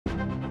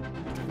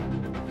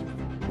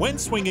When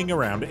swinging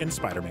around in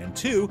Spider-Man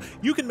 2,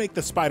 you can make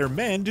the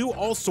Spider-Man do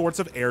all sorts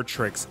of air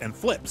tricks and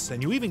flips,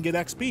 and you even get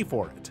XP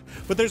for it.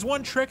 But there's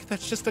one trick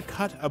that's just a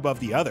cut above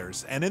the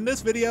others, and in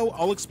this video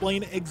I'll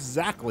explain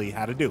exactly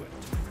how to do it.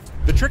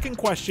 The trick in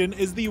question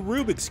is the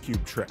Rubik's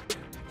Cube trick.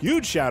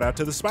 Huge shout out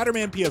to the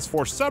Spider-Man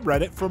PS4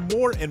 subreddit for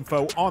more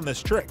info on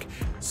this trick.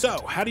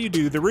 So, how do you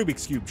do the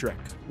Rubik's Cube trick?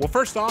 Well,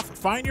 first off,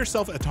 find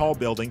yourself a tall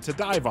building to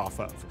dive off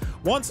of.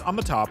 Once on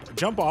the top,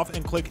 jump off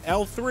and click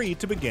L3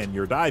 to begin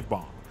your dive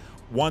bomb.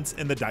 Once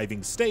in the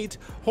diving state,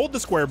 hold the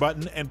square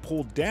button and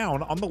pull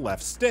down on the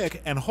left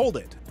stick and hold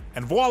it.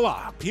 And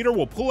voila, Peter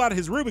will pull out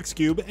his Rubik's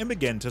Cube and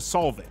begin to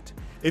solve it.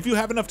 If you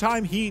have enough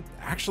time, he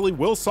actually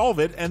will solve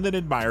it and then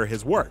admire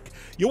his work.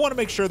 You'll want to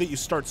make sure that you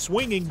start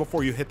swinging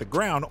before you hit the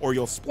ground or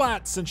you'll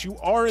splat since you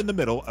are in the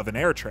middle of an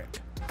air trick.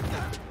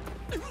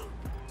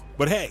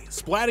 But hey,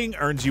 splatting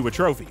earns you a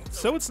trophy,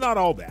 so it's not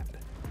all bad.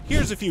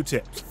 Here's a few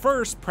tips.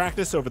 First,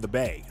 practice over the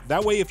bay.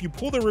 That way if you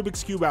pull the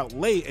Rubik's Cube out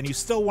late and you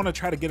still want to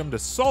try to get him to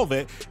solve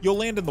it, you'll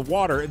land in the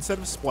water instead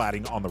of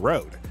splatting on the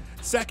road.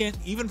 Second,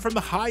 even from the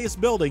highest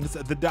buildings,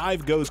 the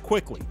dive goes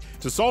quickly.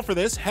 To solve for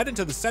this, head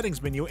into the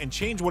settings menu and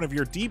change one of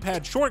your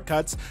D-pad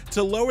shortcuts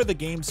to lower the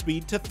game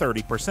speed to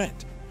 30%.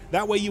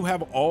 That way you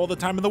have all the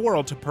time in the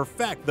world to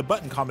perfect the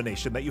button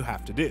combination that you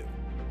have to do.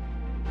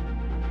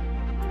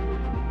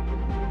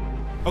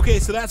 Okay,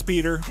 so that's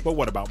Peter, but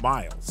what about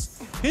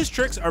Miles? His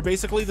tricks are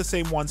basically the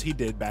same ones he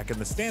did back in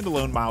the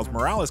standalone Miles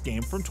Morales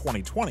game from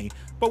 2020,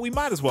 but we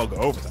might as well go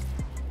over them.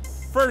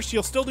 First,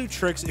 you'll still do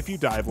tricks if you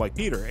dive like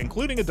Peter,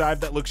 including a dive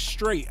that looks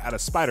straight out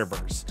of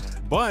Spider-Verse.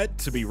 But,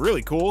 to be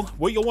really cool,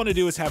 what you'll want to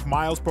do is have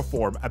Miles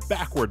perform a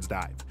backwards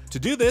dive. To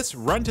do this,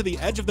 run to the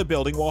edge of the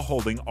building while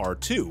holding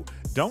R2.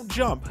 Don't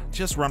jump,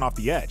 just run off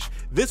the edge.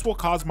 This will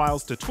cause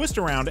Miles to twist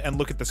around and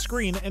look at the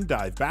screen and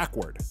dive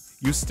backward.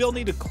 You still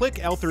need to click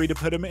L3 to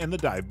put him in the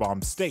dive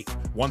bomb state.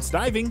 Once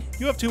diving,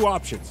 you have two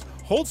options.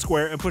 Hold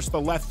square and push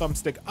the left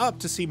thumbstick up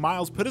to see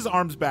Miles put his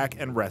arms back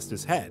and rest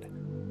his head.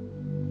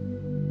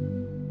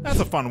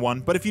 That's a fun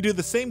one, but if you do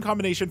the same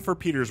combination for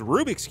Peter's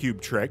Rubik's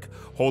Cube trick,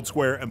 hold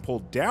square and pull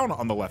down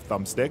on the left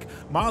thumbstick,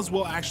 Miles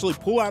will actually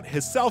pull out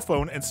his cell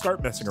phone and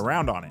start messing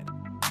around on it.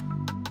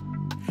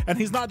 And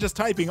he's not just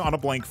typing on a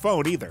blank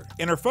phone either.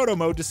 Enter photo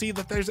mode to see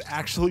that there's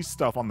actually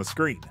stuff on the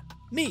screen.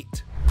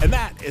 Neat! And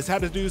that is how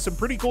to do some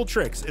pretty cool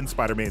tricks in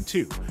Spider-Man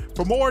 2.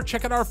 For more,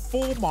 check out our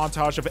full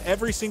montage of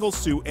every single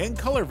suit and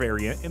color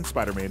variant in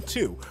Spider-Man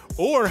 2,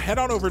 or head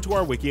on over to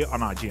our wiki on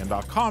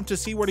IGN.com to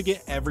see where to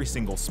get every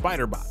single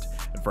Spider-Bot.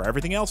 And for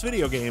everything else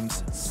video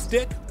games,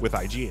 stick with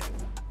IGN.